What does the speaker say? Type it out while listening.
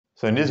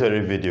So in this very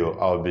video,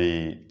 I'll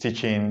be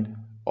teaching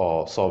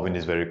or solving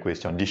this very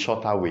question the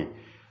shorter way.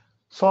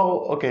 So,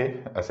 okay,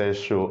 I said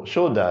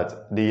show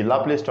that the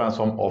Laplace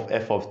transform of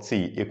f of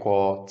t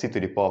equal t to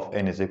the power of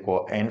n is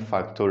equal n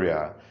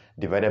factorial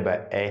divided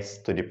by s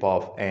to the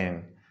power of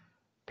n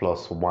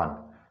plus 1.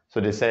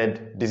 So they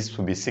said this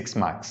would be 6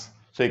 marks.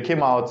 So it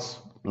came out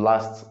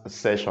last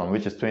session,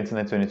 which is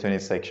 2020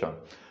 section.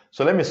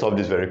 So let me solve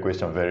this very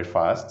question very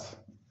fast.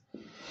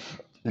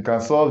 You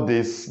can solve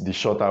this the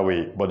shorter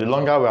way, but the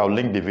longer way, I'll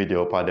link the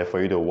video up there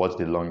for you to watch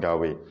the longer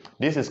way.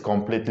 This is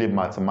completely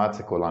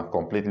mathematical and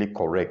completely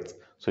correct,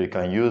 so you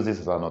can use this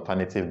as an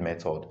alternative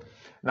method.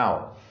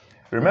 Now,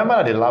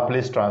 remember that the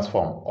Laplace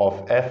transform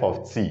of f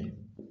of t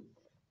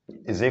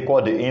is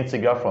equal to the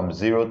integral from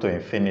 0 to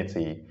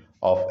infinity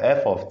of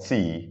f of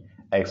t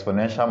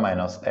exponential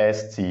minus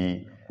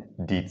st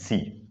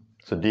dt.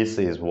 So this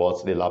is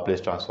what the Laplace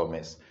transform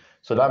is.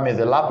 So that means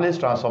the Laplace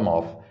transform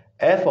of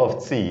f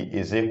of t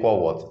is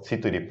equal what? T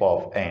to the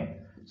power of n.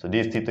 So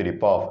this t to the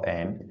power of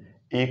n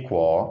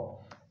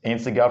equal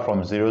integral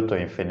from 0 to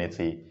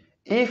infinity.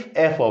 If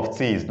f of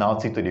t is now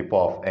t to the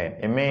power of n,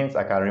 it means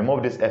I can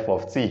remove this f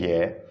of t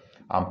here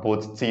and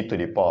put t to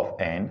the power of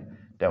n.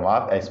 Then we'll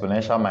have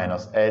exponential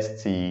minus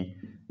st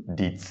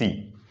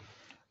dt.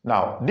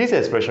 Now, this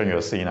expression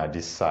you're seeing at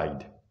this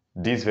side,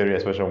 this very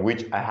expression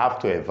which I have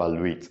to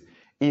evaluate,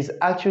 is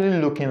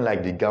actually looking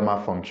like the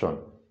gamma function.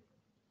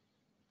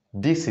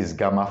 This is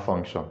gamma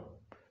function.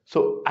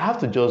 So I have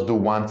to just do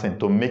one thing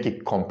to make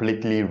it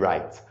completely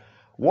right.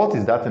 What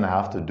is that thing I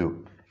have to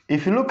do?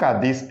 If you look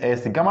at this,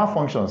 as the gamma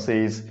function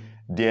says,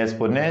 the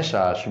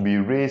exponential should be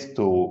raised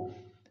to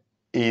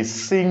a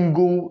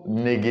single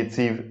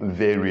negative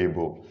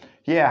variable.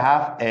 Here I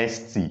have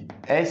st.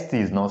 St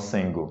is not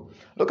single.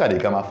 Look at the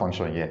gamma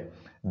function here.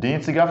 The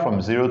integral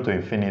from 0 to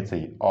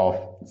infinity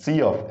of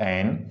t of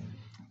n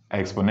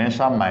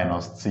exponential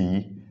minus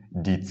t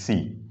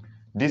dt.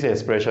 This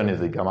expression is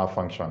the gamma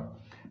function.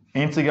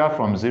 Integral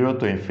from 0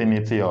 to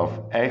infinity of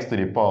x to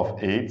the power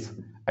of 8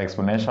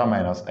 exponential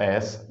minus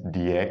s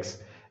dx.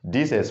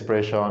 This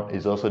expression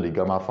is also the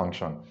gamma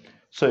function.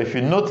 So if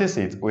you notice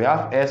it, we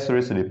have s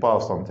raised to the power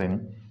of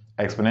something,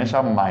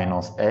 exponential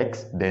minus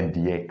x, then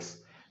dx.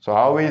 So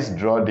I always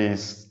draw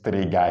these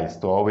three guys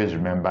to always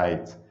remember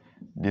it.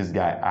 This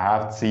guy, I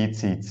have t.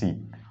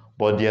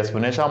 But the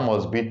exponential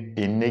must be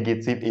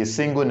a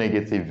single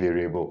negative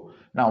variable.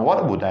 Now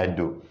what would I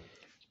do?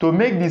 To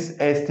make this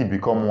st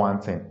become one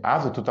thing, I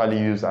have to totally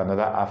use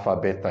another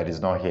alphabet that is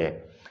not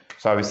here.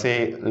 So I will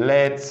say,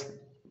 let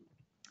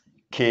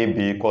k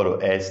be equal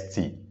to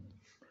st.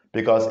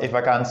 Because if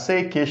I can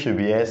say k should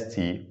be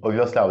st,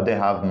 obviously I would then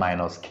have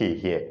minus k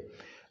here.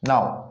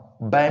 Now,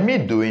 by me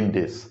doing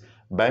this,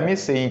 by me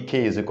saying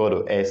k is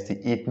equal to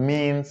st, it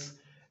means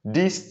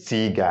this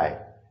t guy,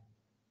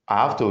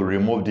 I have to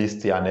remove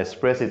this t and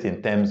express it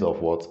in terms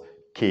of what?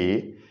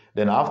 K.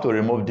 Then I have to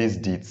remove this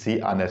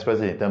dt and express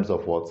it in terms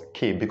of what?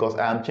 K, because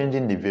I am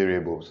changing the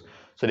variables.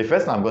 So the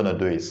first thing I'm going to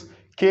do is,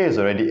 k is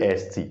already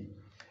st.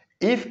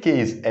 If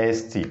k is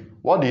st,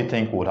 what do you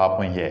think would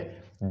happen here?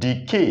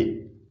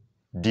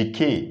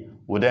 Dk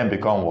would then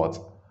become what?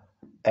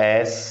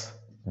 S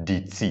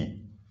dt.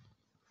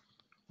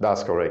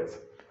 That's correct.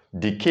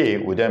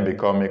 Dk would then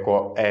become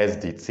equal s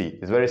dt.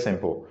 It's very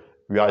simple.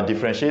 We are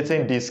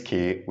differentiating this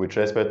k with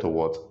respect to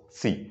what?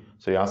 T.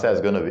 So your answer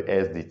is going to be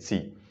s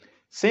dt.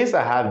 Since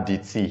I have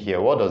dt here,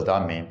 what does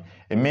that mean?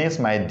 It means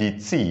my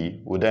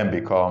dt will then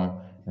become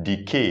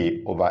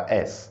dk over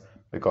s,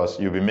 because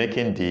you'll be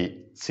making the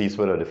t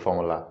squared of the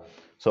formula.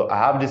 So I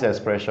have this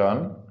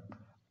expression,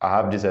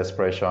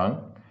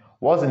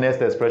 What's the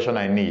next expression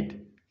I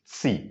need?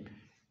 T.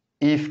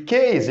 If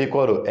k is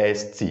equal to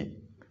st,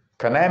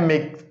 can I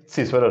make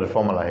t squared of the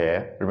formula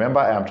here?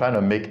 Remember, I am trying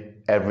to make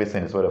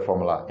everything squared of the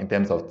formula in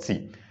terms of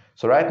t.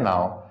 So right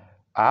now,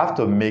 I have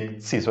to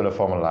make t squared of the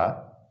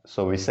formula.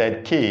 So we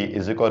said k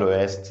is equal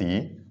to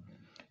st.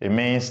 It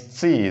means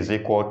t is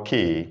equal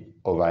k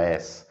over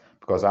s,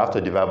 because I have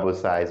to divide both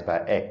sides by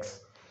x.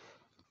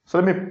 So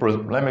let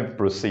me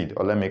proceed,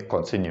 or let me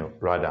continue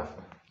rather.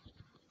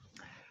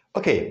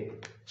 Okay,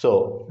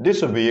 so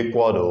this will be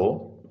equal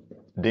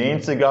to the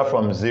integral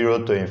from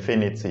 0 to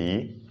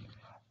infinity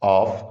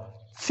of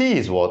t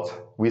is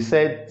what? We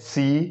said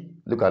t,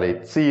 look at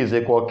it, t is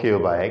equal k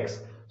over x.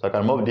 So I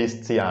can move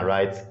this t and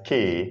write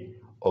k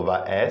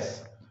over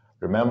s.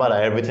 Remember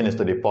that everything is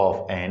to the power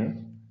of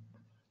n.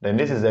 Then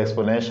this is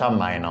exponential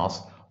minus.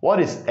 What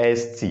is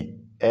st?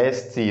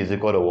 St is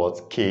equal to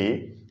what?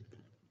 K.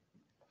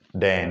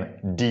 Then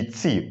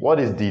dt. What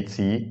is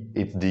dt?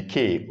 It's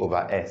dk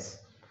over s.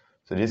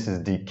 So this is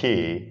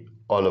dk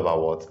all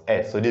over what?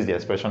 S. So this is the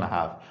expression I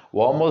have.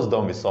 We're almost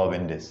done with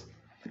solving this.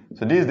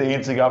 So this is the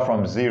integral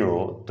from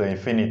 0 to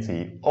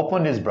infinity.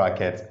 Open this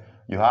bracket.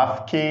 You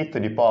have k to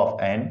the power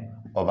of n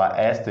over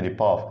s to the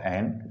power of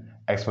n.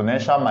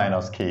 Exponential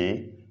minus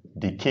k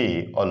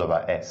dk all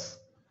over s.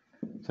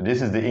 So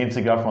this is the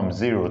integral from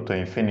 0 to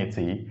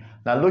infinity.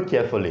 Now look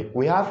carefully.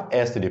 We have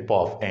s to the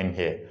power of n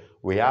here.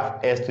 We have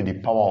s to the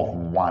power of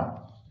 1.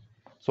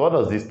 So what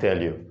does this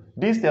tell you?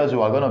 This tells you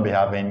we're going to be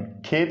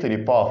having k to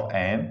the power of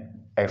n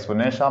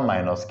exponential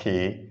minus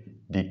k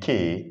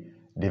dk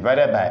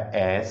divided by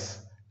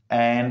s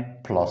n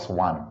plus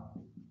 1.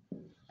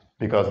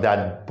 Because they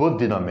are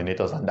both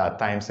denominators and they are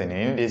times n.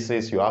 In this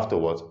case, you have to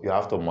what? You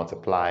have to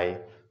multiply.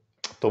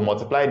 To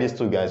multiply these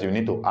two guys, you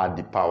need to add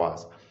the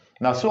powers.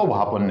 Now, see what will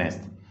happen next.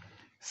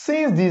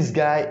 Since this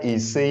guy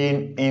is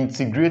saying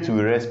integrate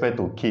with respect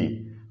to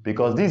k,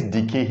 because this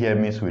dk here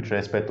means with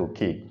respect to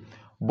k,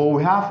 but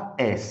we have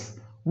s,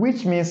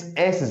 which means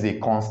s is a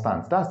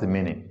constant. That's the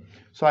meaning.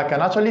 So I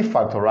can actually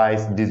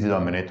factorize this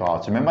denominator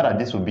out. Remember that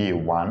this will be a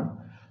 1.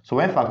 So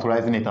when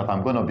factorizing it out,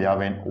 I'm going to be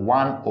having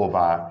 1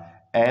 over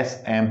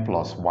Sn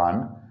plus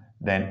 1,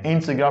 then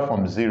integral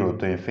from 0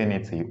 to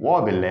infinity.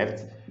 What will be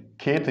left?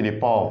 K to the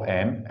power of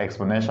n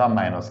exponential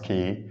minus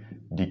k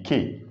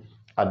dk.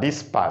 At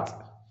this part,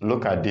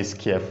 look at this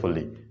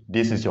carefully.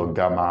 This is your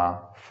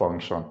gamma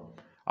function.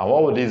 And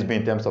what would this be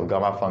in terms of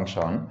gamma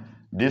function?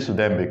 This would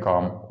then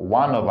become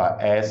 1 over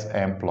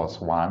Sn plus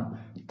 1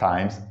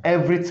 times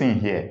everything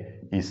here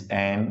is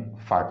n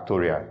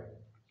factorial.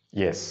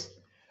 Yes,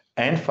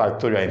 n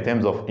factorial in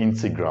terms of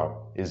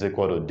integral is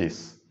equal to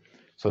this.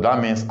 So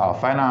that means our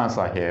final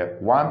answer here,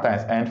 1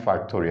 times n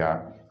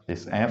factorial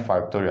is n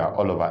factorial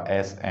all over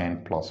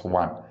Sn plus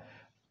 1.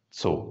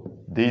 So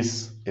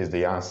this is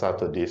the answer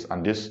to this,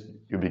 and this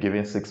you'll be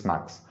given 6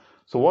 marks.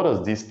 So what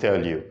does this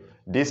tell you?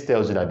 This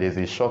tells you that there's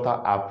a shorter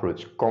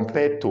approach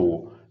compared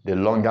to the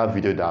longer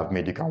video that I've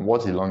made. You can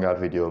watch the longer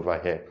video over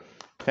here.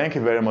 Thank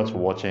you very much for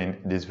watching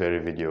this very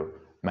video.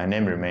 My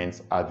name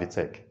remains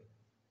Avitech.